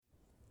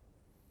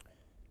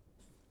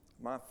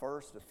My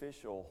first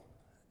official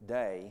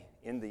day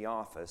in the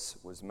office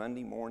was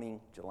Monday morning,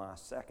 July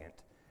 2nd,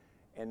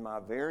 and my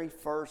very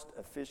first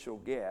official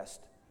guest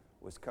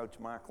was Coach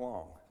Mike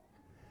Long.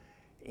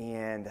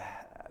 And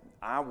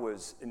I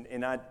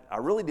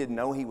really didn't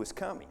know he was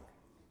coming.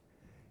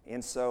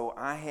 And so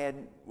I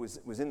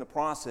was in the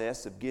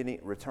process of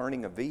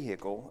returning a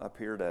vehicle up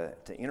here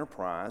to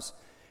Enterprise,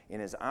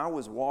 and as I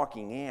was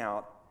walking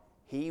out,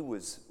 he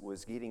was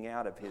getting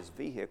out of his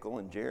vehicle,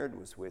 and Jared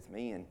was with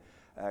me, and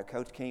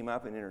Coach came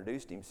up and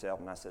introduced himself,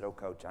 and I said, "Oh,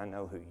 Coach, I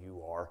know who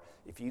you are.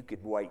 If you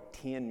could wait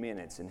 10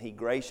 minutes, and he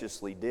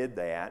graciously did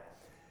that.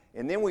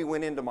 And then we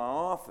went into my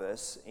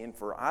office, and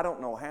for I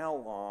don't know how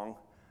long,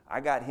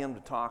 I got him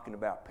to talking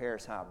about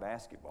Paris High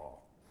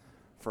basketball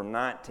from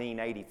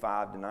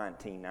 1985 to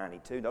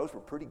 1992. Those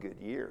were pretty good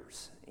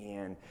years.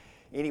 And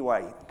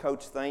anyway,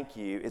 Coach, thank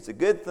you. It's a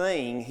good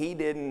thing he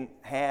didn't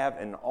have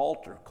an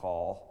altar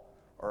call,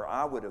 or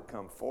I would have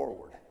come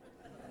forward.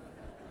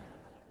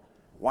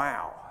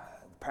 Wow.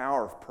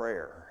 Power of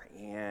prayer.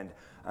 And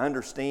I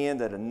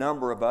understand that a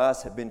number of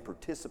us have been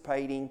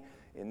participating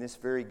in this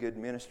very good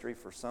ministry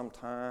for some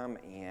time,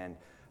 and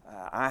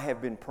I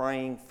have been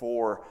praying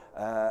for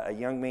a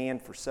young man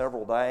for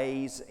several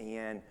days,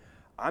 and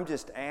I'm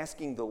just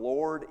asking the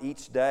Lord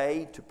each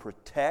day to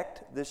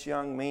protect this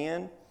young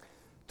man,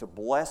 to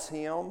bless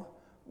him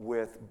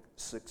with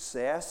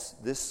success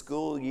this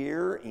school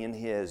year in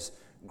his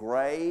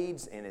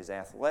grades and his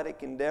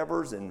athletic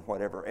endeavors and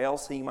whatever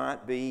else he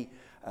might be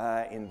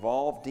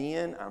involved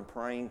in. I'm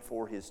praying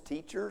for his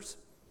teachers,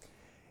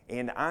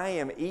 and I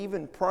am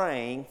even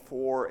praying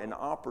for an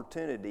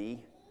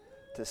opportunity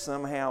to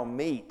somehow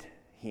meet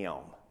him,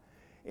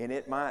 and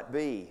it might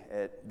be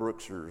at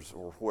Brooksher's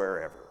or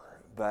wherever,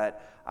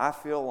 but I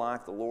feel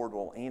like the Lord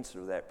will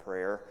answer that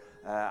prayer.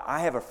 I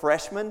have a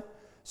freshman,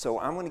 so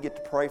I'm going to get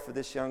to pray for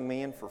this young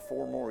man for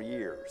 4 more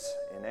years,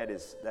 and that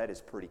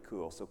is pretty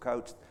cool. So,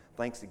 Coach,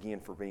 thanks again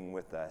for being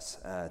with us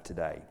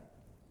today.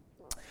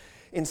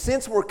 And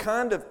since we're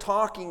kind of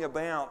talking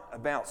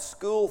about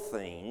school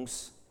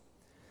things,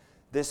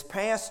 this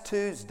past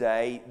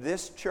Tuesday,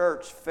 this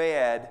church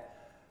fed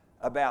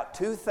about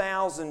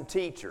 2,000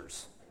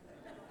 teachers.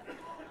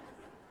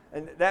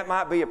 And that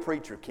might be a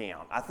preacher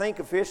count. I think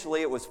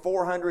officially it was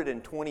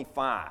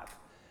 425.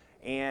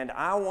 And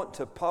I want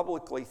to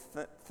publicly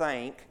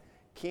thank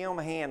Kim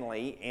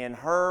Hanley and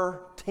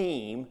her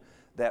team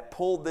that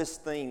pulled this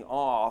thing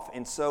off.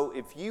 And so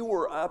if you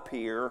were up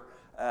here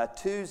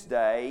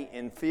Tuesday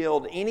and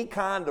filled any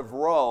kind of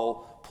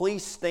role,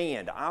 please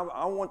stand.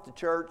 I want the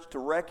church to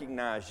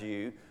recognize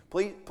you.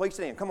 Please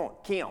stand. Come on,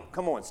 Kim,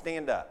 come on,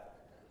 stand up.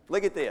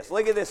 Look at this.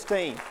 Look at this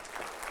team.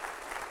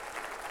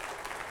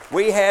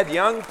 We had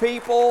young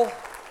people.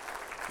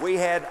 We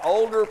had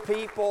older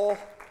people.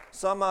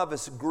 Some of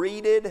us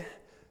greeted.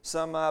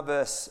 Some of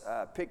us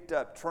picked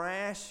up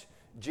trash.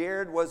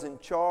 Jared was in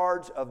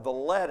charge of the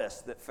lettuce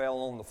that fell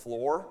on the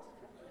floor.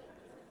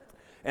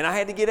 And I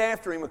had to get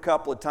after him a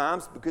couple of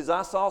times because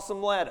I saw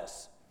some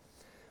lettuce.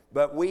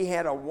 But we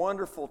had a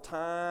wonderful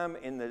time,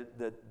 and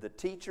the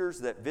teachers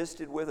that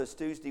visited with us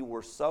Tuesday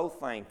were so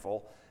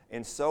thankful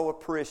and so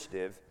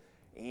appreciative.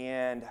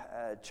 And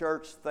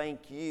church,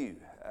 thank you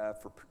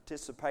for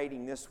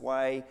participating this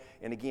way,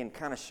 and again,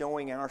 kind of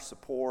showing our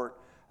support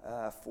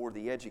for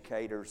the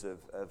educators of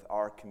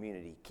our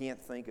community.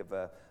 Can't think of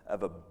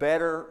a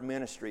better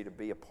ministry to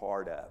be a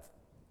part of.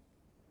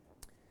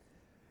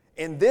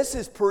 And this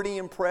is pretty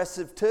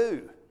impressive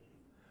too.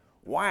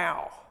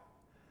 Wow.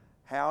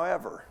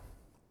 However,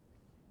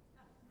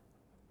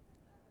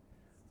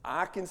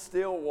 I can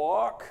still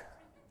walk.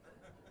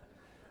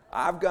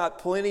 I've got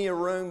plenty of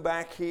room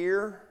back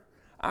here.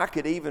 I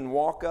could even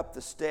walk up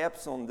the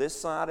steps on this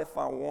side if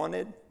I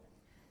wanted.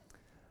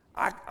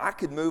 I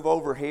could move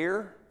over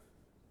here.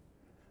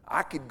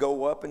 I could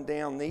go up and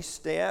down these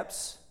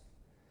steps.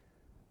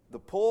 The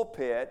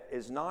pulpit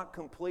is not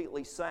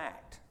completely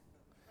sacked.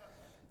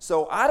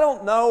 So I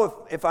don't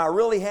know if I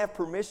really have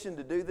permission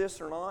to do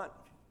this or not,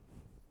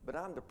 but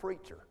I'm the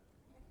preacher.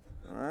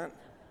 All right?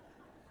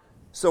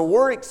 So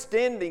we're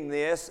extending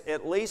this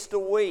at least a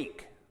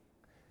week.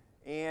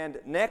 And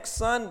next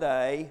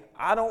Sunday,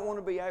 I don't want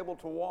to be able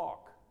to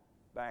walk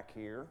back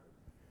here.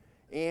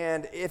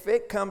 And if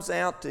it comes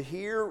out to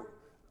here,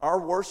 our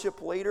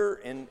worship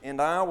leader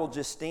and I will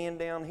just stand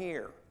down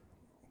here.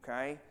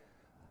 Okay?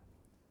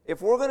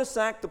 If we're going to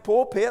sack the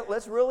pulpit,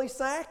 let's really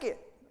sack it.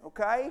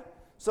 Okay?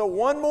 So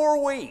 1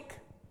 more week,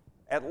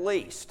 at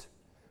least,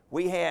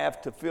 we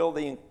have to fill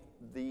the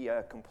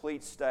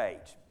complete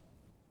stage.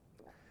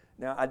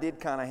 Now, I did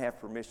kind of have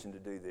permission to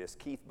do this.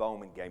 Keith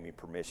Bowman gave me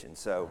permission,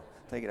 so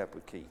take it up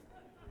with Keith.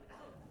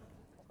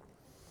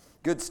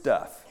 Good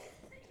stuff.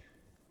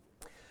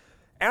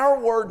 Our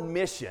word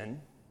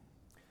mission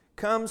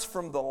comes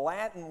from the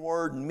Latin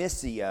word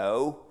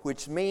missio,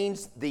 which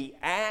means the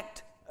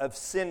act of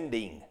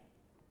sending.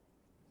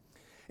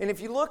 And if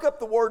you look up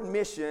the word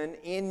mission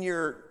in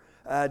your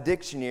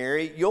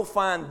dictionary, you'll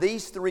find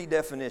these 3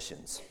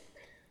 definitions.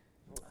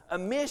 A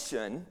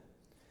mission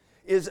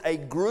is a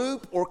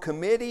group or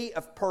committee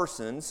of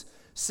persons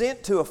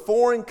sent to a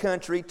foreign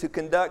country to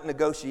conduct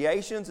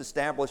negotiations,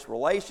 establish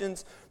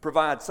relations,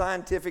 provide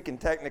scientific and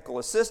technical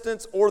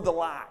assistance, or the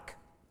like.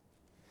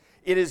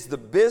 It is the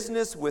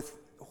business with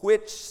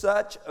which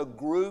such a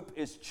group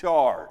is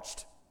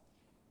charged.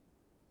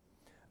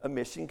 A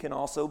mission can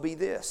also be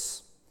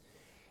this: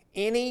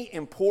 any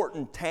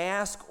important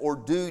task or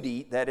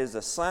duty that is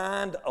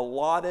assigned,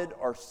 allotted,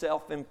 or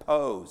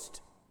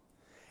self-imposed.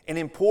 An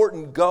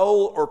important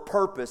goal or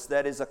purpose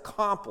that is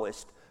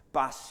accomplished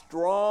by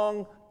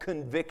strong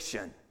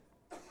conviction.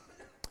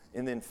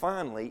 And then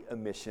finally, a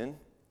mission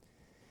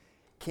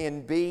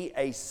can be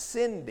a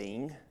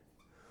sending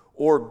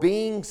or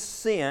being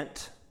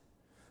sent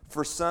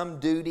for some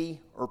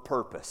duty or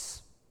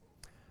purpose.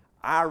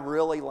 I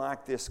really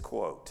like this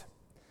quote.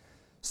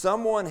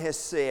 Someone has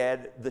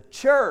said, the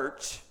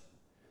church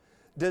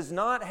does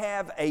not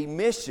have a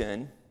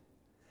mission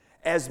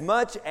as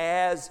much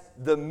as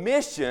the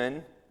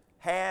mission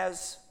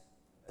has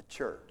a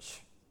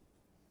church.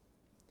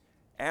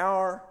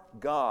 Our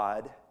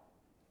God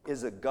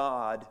is a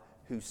God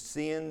who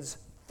sends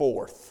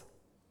forth.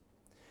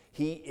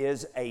 He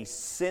is a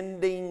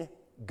sending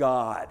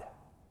God.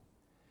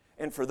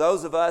 And for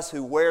those of us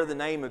who wear the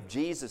name of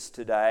Jesus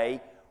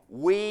today,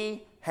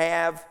 we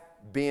have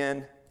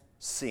been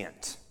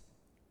sent.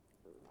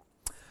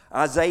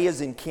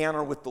 Isaiah's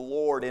encounter with the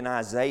Lord in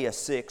Isaiah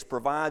 6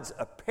 provides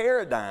a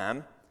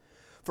paradigm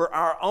for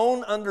our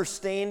own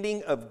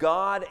understanding of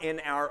God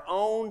and our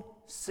own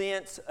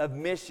sense of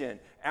mission,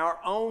 our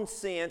own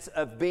sense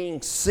of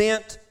being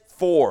sent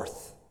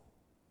forth.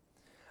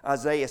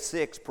 Isaiah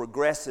 6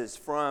 progresses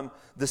from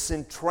the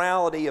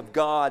centrality of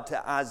God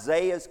to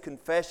Isaiah's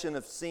confession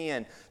of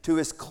sin, to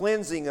his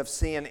cleansing of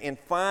sin, and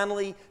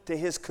finally to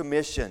his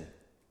commission.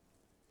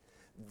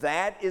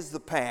 That is the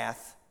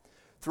path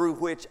through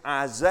which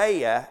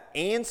Isaiah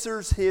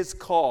answers his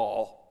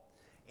call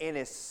and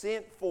is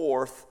sent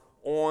forth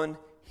on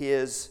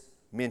his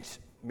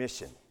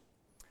mission.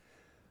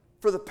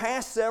 For the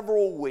past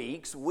several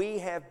weeks, we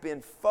have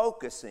been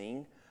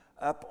focusing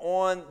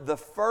upon the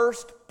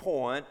first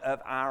point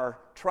of our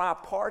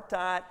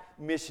tripartite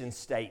mission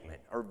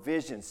statement or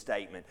vision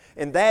statement,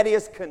 and that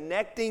is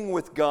connecting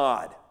with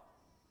God.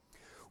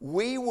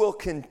 We will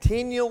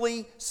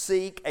continually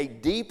seek a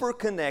deeper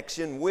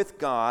connection with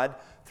God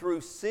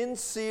through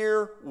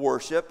sincere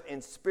worship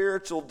and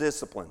spiritual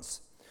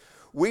disciplines.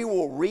 We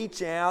will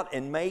reach out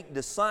and make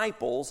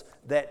disciples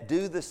that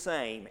do the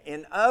same.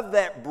 And of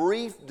that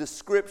brief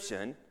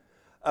description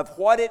of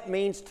what it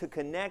means to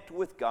connect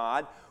with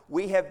God,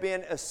 we have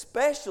been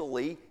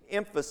especially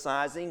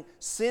emphasizing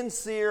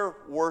sincere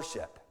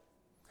worship.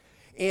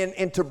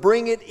 And to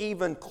bring it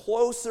even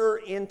closer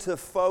into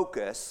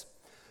focus,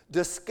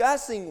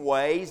 discussing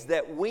ways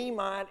that we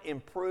might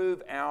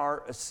improve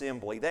our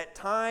assembly. That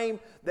time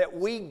that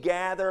we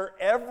gather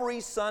every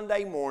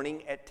Sunday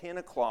morning at 10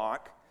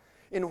 o'clock,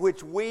 in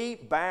which we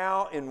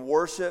bow in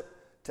worship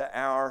to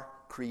our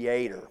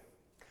Creator.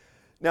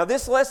 Now,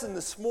 this lesson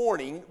this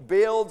morning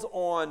builds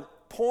on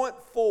point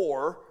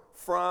 4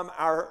 from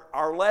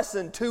our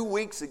lesson 2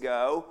 weeks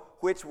ago,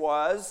 which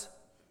was,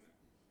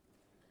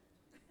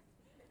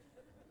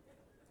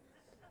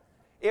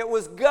 it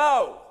was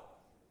go.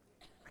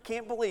 I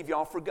can't believe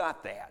y'all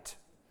forgot that.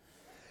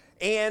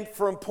 And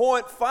from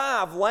point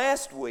 5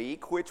 last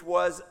week, which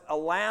was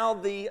allow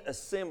the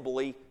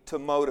assembly to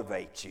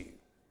motivate you.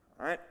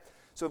 All right?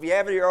 So if you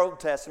have your Old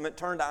Testament,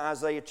 turn to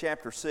Isaiah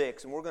chapter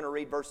 6, and we're going to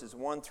read verses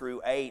 1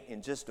 through 8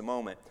 in just a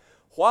moment.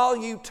 While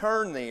you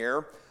turn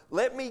there,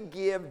 let me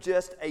give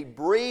just a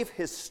brief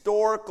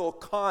historical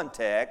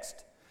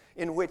context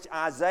in which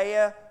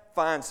Isaiah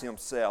finds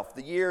himself.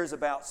 The year is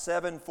about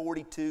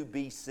 742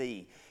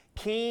 BC.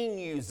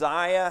 King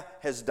Uzziah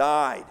has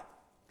died.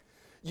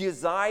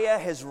 Uzziah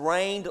has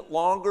reigned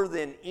longer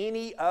than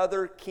any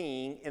other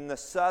king in the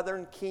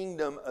southern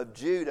kingdom of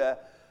Judah,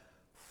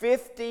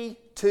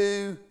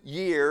 52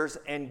 years,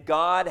 and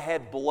God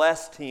had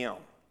blessed him.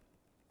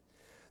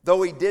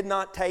 Though he did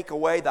not take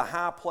away the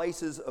high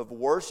places of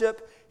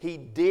worship, he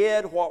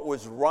did what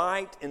was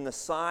right in the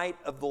sight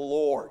of the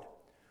Lord.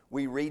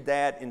 We read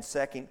that in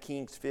 2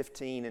 Kings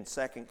 15 and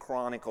 2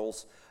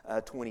 Chronicles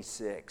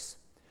 26.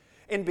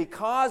 And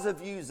because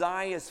of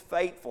Uzziah's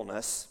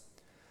faithfulness,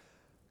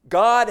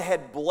 God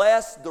had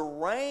blessed the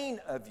reign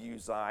of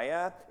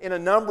Uzziah in a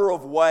number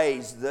of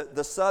ways.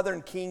 The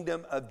southern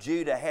kingdom of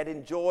Judah had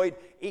enjoyed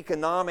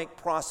economic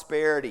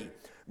prosperity,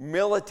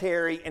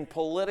 military and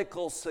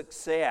political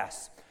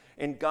success,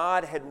 and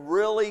God had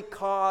really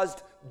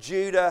caused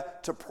Judah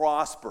to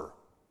prosper.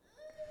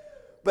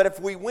 But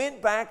if we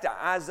went back to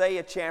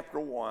Isaiah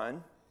chapter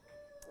 1,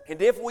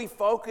 and if we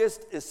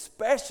focused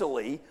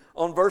especially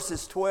on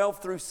verses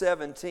 12 through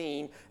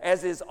 17,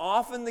 as is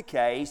often the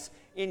case,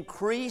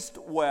 increased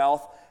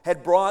wealth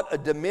had brought a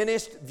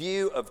diminished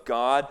view of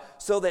God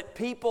so that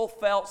people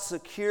felt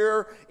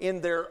secure in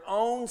their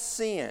own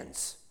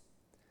sins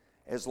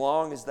as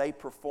long as they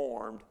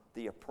performed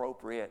the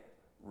appropriate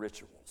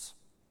rituals.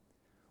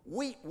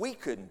 We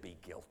couldn't be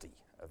guilty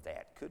of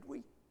that, could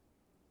we?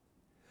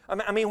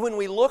 I mean, when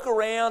we look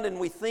around and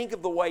we think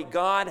of the way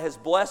God has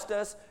blessed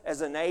us as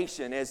a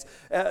nation, as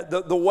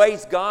the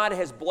ways God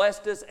has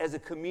blessed us as a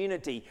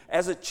community,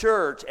 as a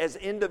church, as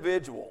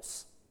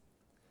individuals,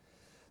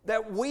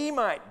 that we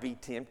might be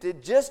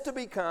tempted just to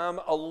become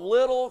a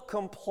little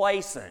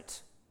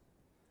complacent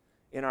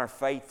in our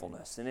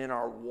faithfulness and in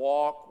our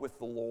walk with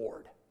the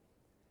Lord.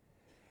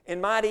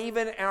 And might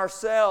even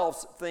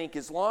ourselves think,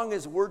 as long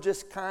as we're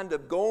just kind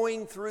of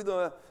going through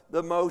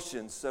the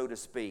motions, so to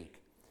speak,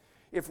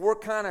 if we're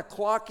kind of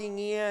clocking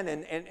in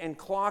and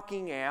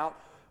clocking out,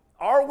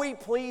 are we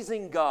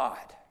pleasing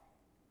God?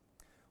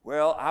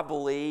 Well, I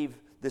believe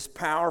this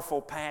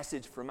powerful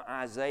passage from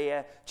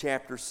Isaiah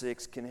chapter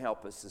 6 can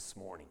help us this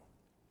morning.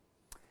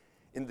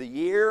 In the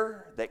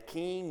year that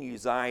King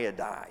Uzziah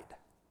died,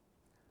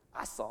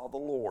 I saw the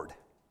Lord,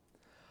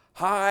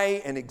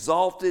 high and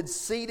exalted,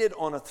 seated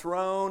on a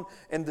throne,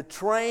 and the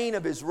train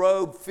of his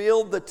robe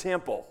filled the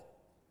temple.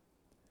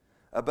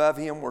 Above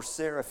him were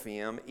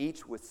seraphim,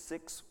 each with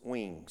 6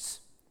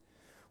 wings.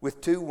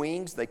 With 2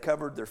 wings they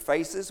covered their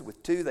faces,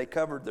 with 2 they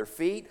covered their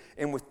feet,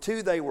 and with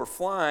 2 they were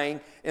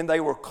flying, and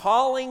they were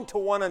calling to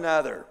one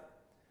another,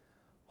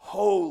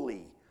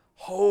 "Holy,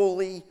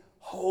 holy,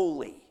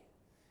 holy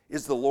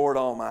is the Lord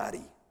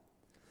Almighty.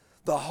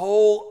 The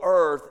whole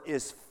earth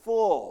is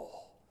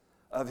full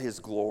of His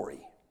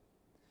glory."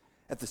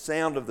 At the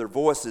sound of their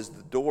voices,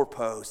 the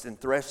doorposts and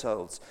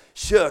thresholds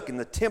shook, and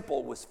the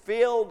temple was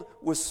filled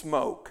with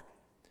smoke.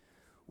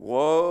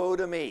 "Woe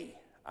to me,"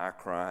 I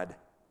cried.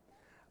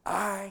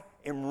 "I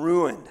am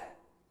ruined,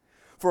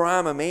 for I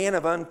am a man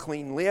of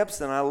unclean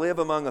lips, and I live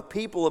among a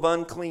people of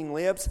unclean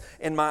lips,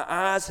 and my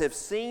eyes have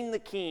seen the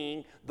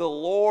King, the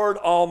Lord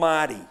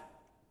Almighty."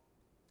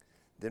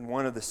 Then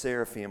one of the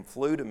seraphim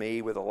flew to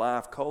me with a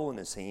live coal in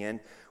his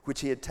hand,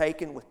 which he had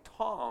taken with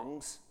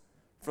tongs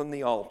from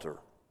the altar.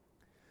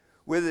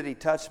 With it he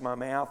touched my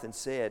mouth and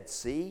said,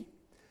 "See,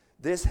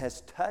 this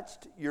has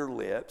touched your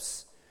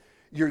lips.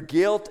 Your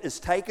guilt is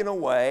taken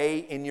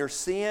away and your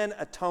sin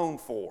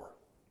atoned for."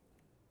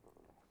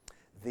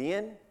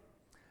 Then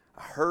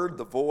I heard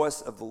the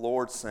voice of the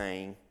Lord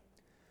saying,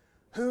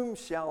 "Whom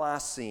shall I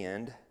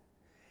send,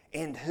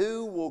 and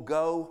who will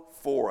go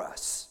for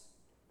us?"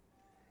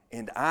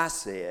 And I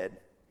said,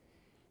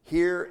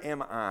 "Here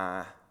am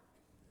I,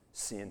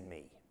 send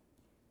me."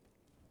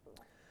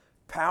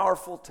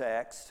 Powerful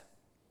text.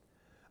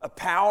 A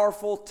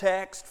powerful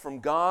text from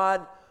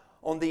God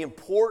on the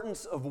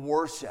importance of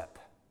worship.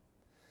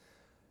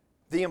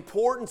 The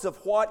importance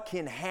of what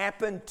can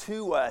happen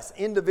to us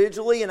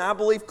individually and I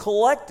believe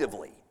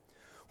collectively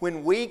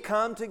when we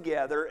come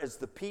together as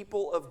the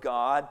people of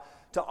God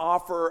to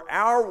offer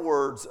our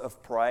words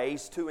of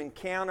praise, to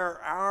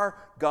encounter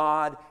our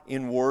God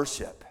in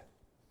worship.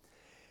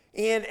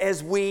 And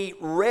as we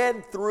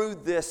read through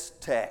this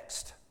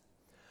text,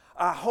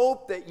 I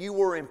hope that you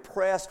were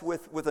impressed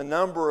with a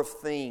number of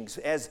things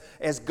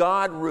as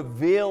God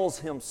reveals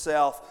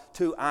Himself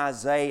to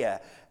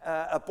Isaiah.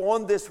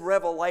 Upon this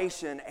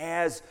revelation,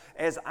 as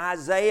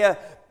Isaiah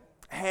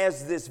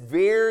has this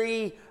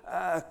very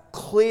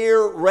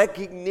clear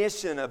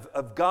recognition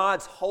of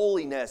God's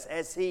holiness,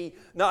 as he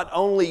not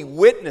only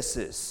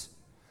witnesses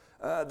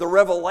the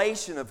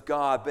revelation of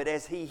God, but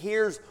as he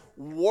hears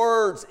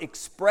words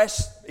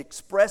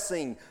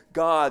expressing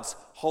God's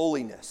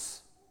holiness.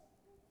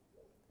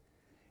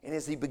 And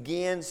as he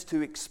begins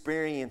to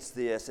experience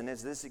this, and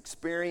as this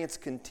experience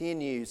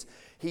continues,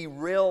 he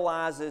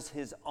realizes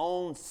his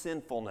own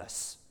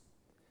sinfulness.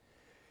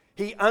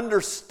 He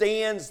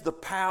understands the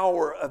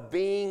power of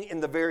being in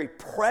the very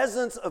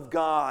presence of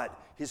God,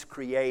 his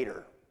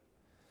Creator,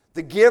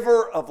 the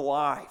giver of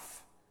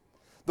life,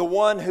 the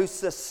one who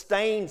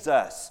sustains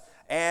us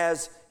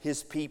as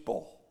his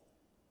people.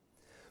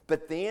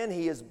 But then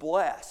he is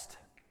blessed,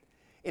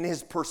 and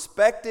his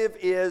perspective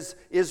is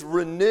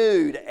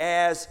renewed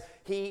as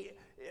he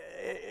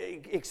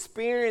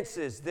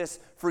experiences this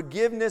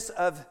forgiveness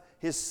of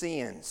his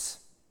sins.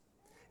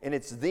 And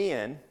it's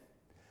then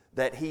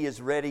that he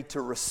is ready to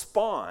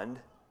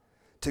respond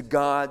to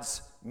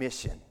God's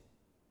mission.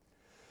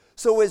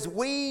 So as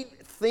we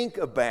think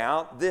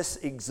about this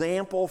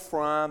example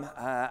from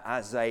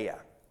Isaiah,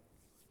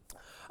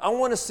 I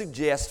want to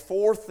suggest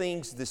 4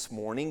 things this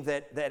morning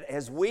that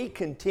as we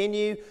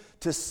continue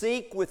to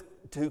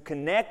to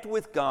connect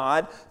with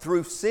God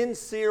through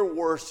sincere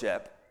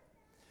worship,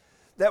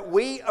 that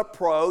we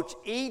approach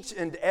each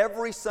and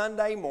every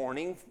Sunday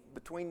morning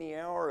between the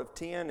hour of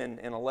 10 and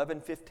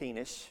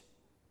 11:15ish,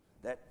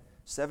 that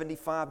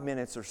 75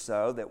 minutes or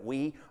so that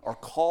we are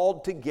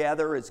called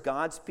together as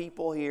God's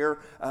people here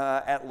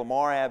at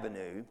Lamar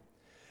Avenue,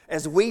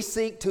 as we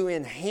seek to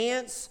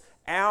enhance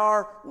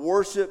our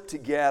worship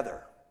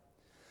together,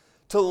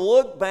 to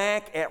look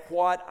back at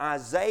what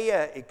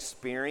Isaiah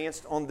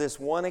experienced on this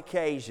one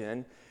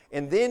occasion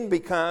and then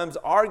becomes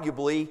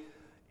arguably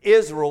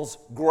Israel's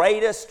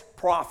greatest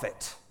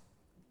prophet,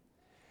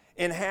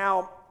 and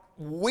how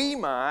we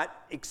might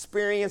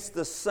experience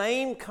the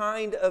same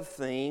kind of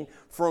thing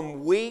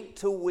from week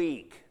to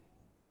week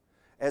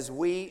as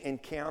we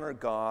encounter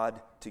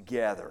God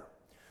together.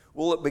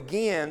 Well, it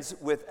begins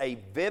with a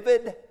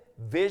vivid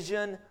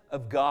vision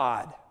of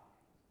God.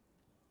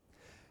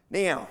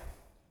 Now,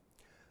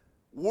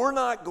 we're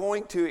not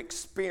going to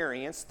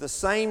experience the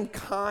same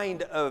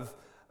kind of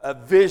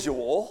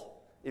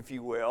visual, if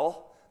you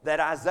will, that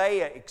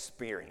Isaiah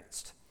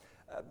experienced.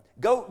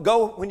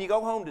 When you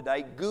go home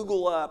today,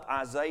 Google up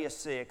Isaiah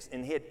 6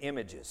 and hit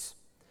images.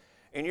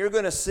 And you're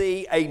going to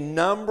see a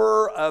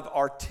number of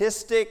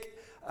artistic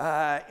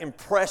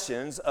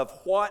impressions of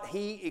what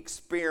he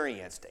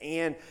experienced.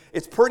 And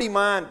it's pretty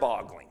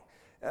mind-boggling.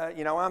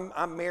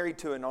 I'm married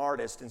to an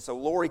artist, and so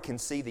Lori can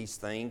see these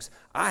things.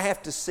 I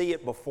have to see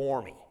it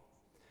before me.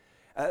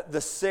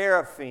 The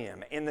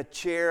seraphim and the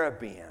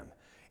cherubim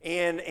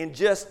and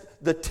just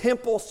the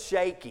temple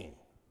shaking,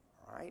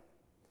 right?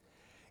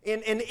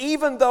 And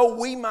even though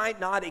we might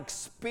not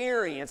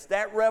experience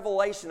that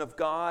revelation of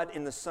God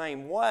in the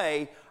same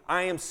way,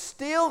 I am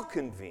still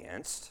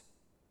convinced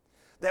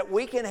that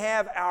we can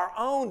have our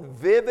own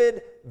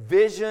vivid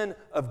vision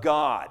of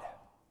God.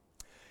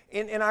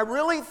 And I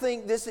really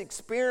think this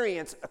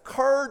experience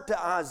occurred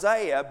to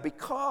Isaiah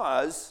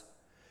because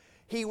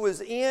he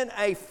was in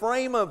a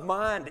frame of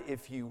mind,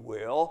 if you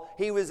will.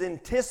 He was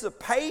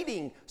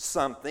anticipating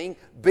something,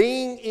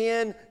 being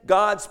in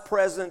God's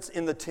presence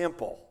in the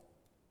temple.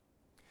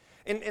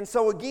 And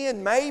so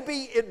again,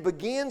 maybe it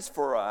begins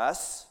for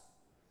us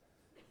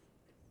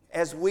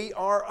as we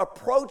are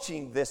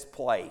approaching this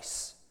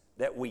place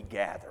that we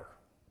gather.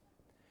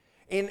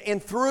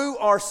 And through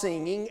our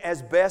singing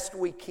as best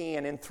we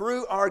can, and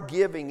through our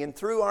giving, and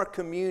through our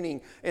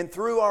communing, and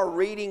through our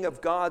reading of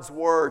God's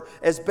Word,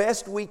 as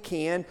best we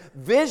can,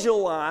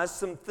 visualize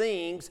some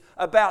things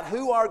about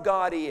who our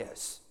God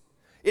is.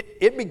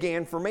 It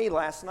began for me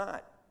last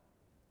night.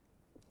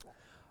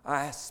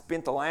 I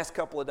spent the last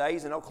couple of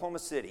days in Oklahoma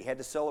City, had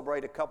to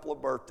celebrate a couple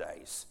of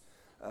birthdays.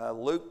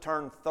 Luke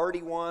turned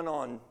 31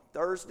 on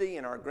Thursday,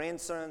 and our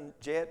grandson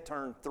Jet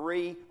turned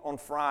 3 on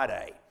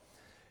Friday.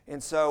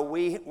 And so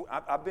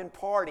I've been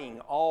partying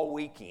all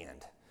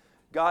weekend.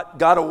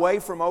 Got away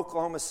from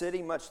Oklahoma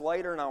City much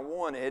later than I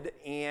wanted,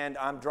 and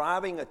I'm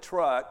driving a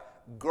truck.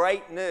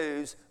 Great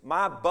news,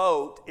 my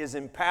boat is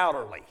in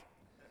Powderly.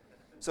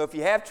 So if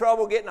you have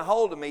trouble getting a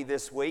hold of me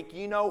this week,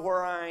 you know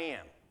where I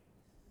am.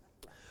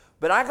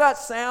 But I got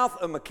south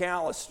of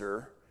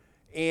McAllister,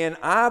 and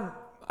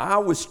I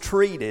was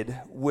treated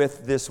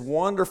with this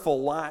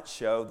wonderful light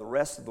show the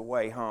rest of the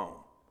way home.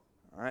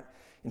 All right.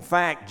 In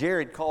fact,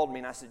 Jared called me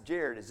and I said,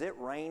 Jared, is it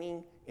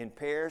raining in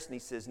Paris? And he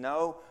says,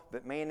 no,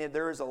 but man,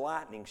 there is a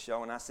lightning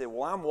show. And I said,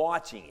 well, I'm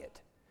watching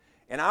it.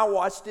 And I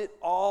watched it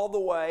all the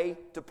way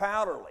to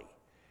Powderly.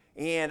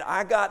 And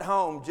I got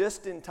home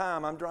just in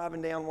time. I'm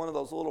driving down one of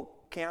those little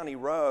county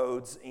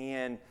roads,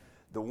 and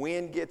the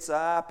wind gets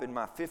up and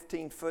my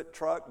 15-foot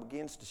truck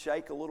begins to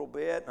shake a little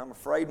bit. And I'm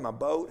afraid my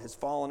boat has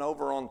fallen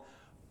over on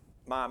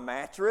my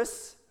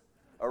mattress,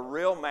 a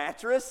real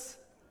mattress.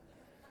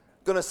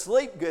 Going to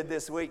sleep good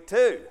this week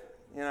too,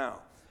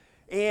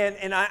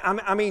 And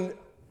I mean,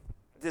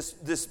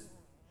 this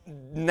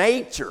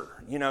nature,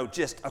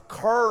 just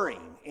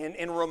occurring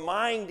and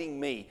reminding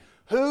me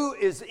who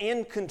is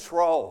in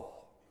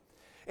control.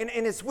 And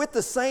it's with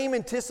the same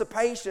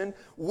anticipation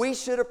we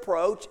should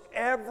approach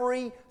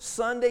every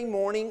Sunday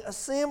morning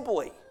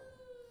assembly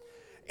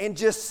and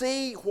just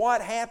see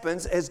what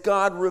happens as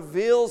God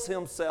reveals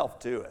Himself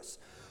to us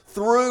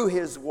through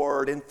His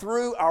Word and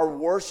through our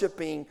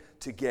worshiping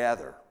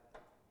together.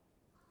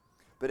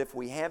 But if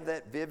we have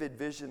that vivid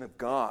vision of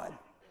God,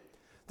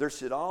 there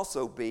should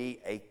also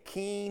be a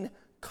keen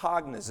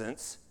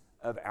cognizance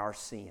of our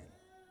sin.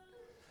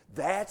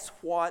 That's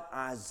what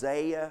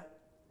Isaiah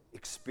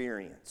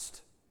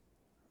experienced.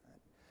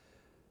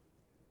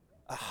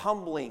 A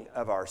humbling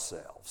of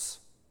ourselves.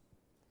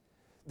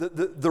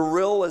 The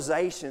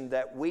realization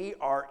that we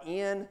are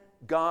in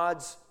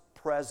God's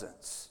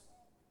presence.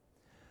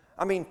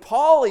 I mean,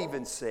 Paul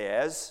even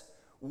says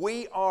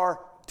we are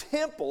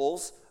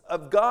temples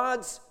of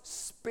God's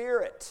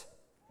Spirit.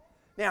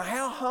 Now,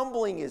 how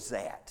humbling is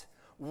that?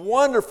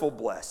 Wonderful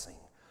blessing.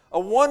 A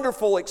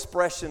wonderful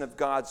expression of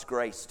God's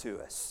grace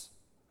to us.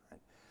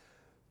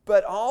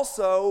 But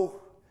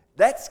also,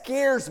 that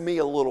scares me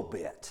a little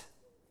bit.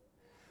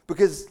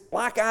 Because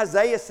like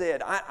Isaiah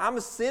said, I'm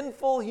a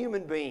sinful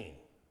human being.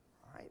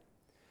 Right?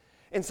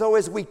 And so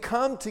as we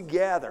come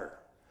together,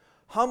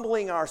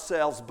 humbling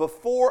ourselves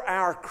before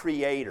our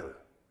Creator,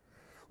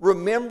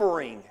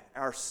 remembering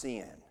our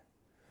sin,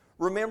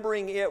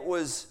 remembering it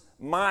was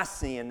my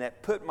sin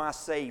that put my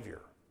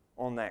Savior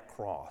on that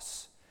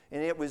cross.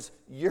 And it was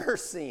your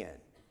sin.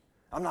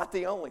 I'm not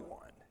the only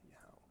one.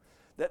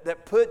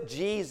 That put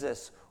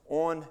Jesus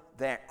on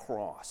that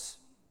cross.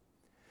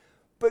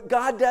 But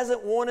God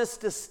doesn't want us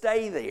to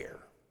stay there.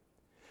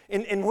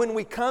 And when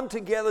we come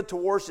together to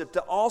worship,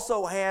 to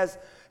also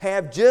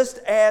have just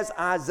as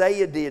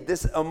Isaiah did,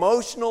 this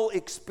emotional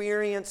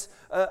experience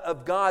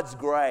of God's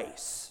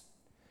grace.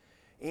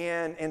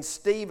 And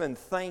Stephen,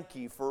 thank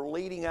you for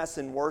leading us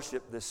in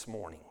worship this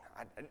morning.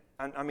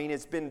 I mean,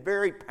 it's been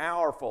very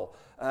powerful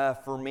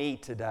for me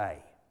today.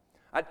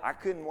 I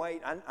couldn't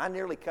wait. I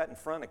nearly cut in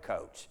front of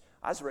Coach.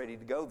 I was ready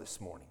to go this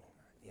morning.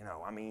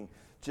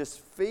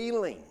 Just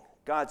feeling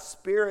God's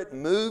Spirit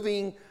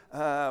moving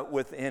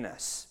within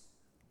us.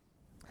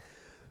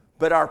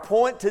 But our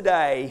point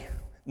today,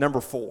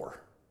 number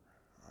 4,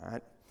 all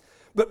right?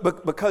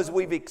 But because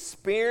we've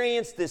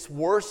experienced this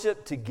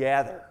worship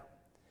together,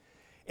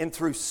 and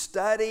through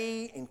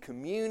study and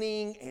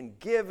communing and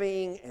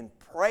giving and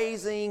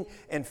praising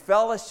and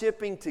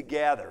fellowshipping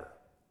together,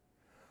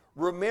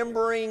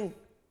 remembering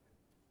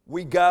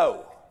we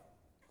go,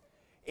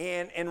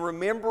 and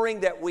remembering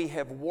that we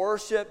have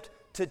worshiped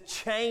to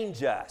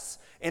change us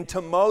and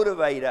to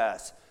motivate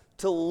us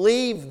to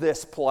leave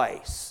this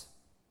place,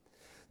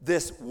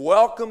 this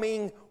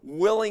welcoming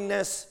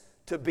willingness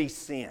to be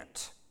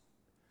sent.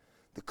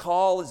 The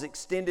call is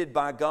extended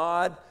by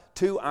God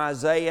to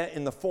Isaiah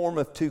in the form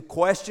of 2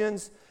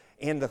 questions,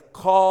 and the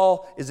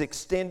call is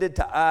extended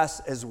to us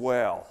as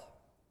well.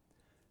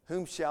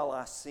 Whom shall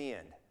I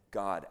send?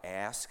 God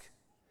asked.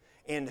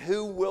 And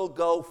who will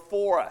go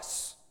for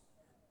us?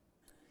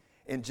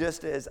 And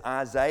just as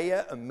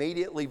Isaiah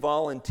immediately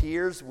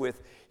volunteers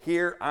with,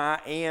 "Here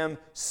I am,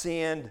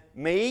 send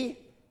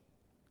me,"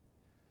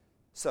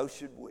 so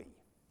should we.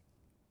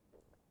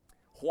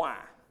 Why?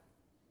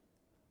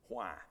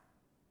 Why?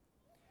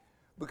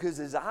 Because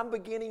as I'm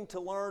beginning to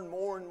learn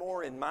more and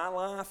more in my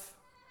life,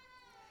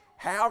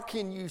 how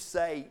can you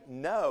say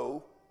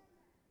no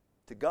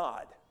to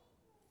God?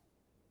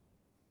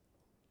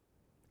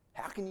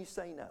 How can you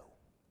say no?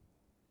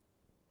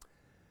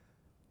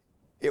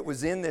 It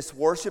was in this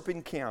worship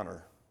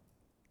encounter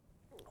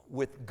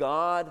with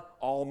God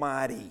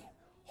Almighty,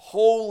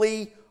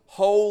 holy,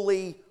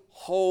 holy,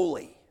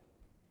 holy,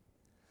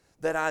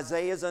 that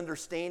Isaiah's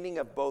understanding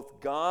of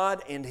both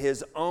God and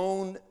his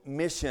own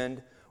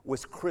mission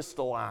was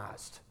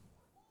crystallized.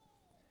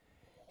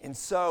 And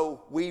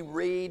so we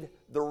read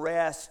the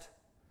rest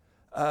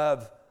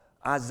of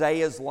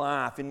Isaiah's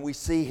life, and we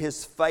see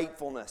his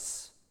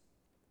faithfulness.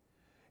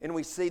 And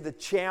we see the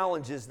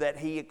challenges that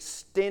he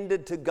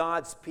extended to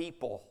God's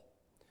people.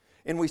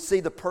 And we see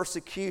the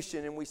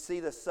persecution, and we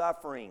see the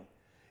suffering.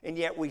 And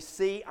yet we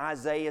see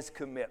Isaiah's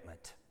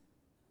commitment.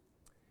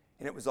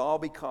 And it was all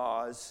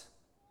because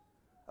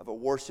of a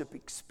worship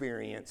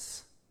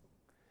experience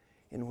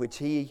in which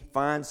he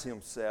finds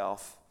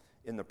himself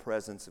in the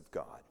presence of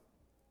God.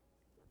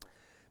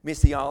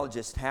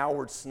 Missiologist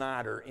Howard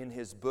Snyder, in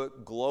his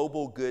book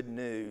Global Good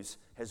News,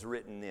 has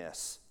written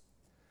this: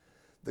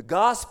 "The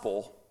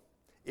gospel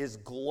is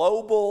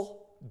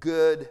global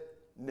good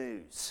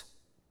news.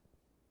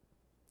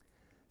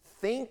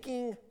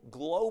 Thinking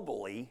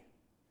globally,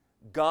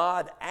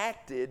 God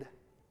acted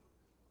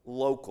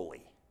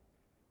locally.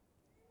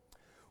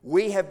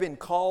 We have been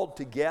called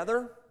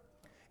together,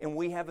 and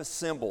we have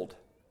assembled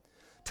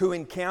to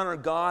encounter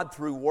God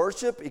through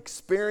worship,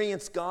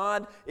 experience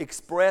God,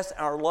 express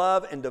our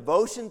love and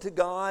devotion to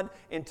God,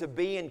 and to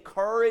be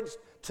encouraged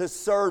to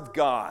serve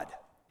God.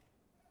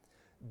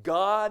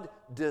 God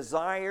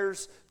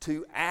desires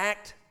to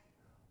act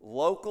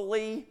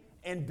locally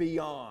and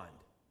beyond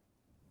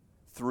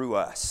through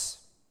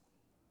us."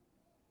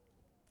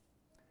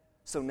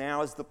 So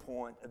now is the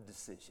point of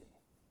decision.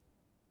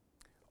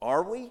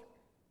 Are we?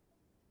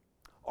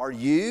 Are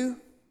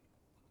you?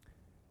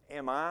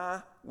 Am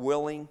I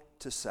willing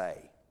to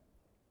say,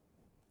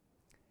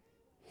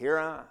 here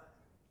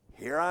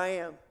I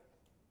am,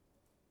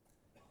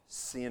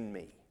 send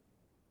me?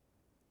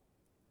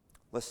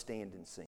 Let's stand and sing.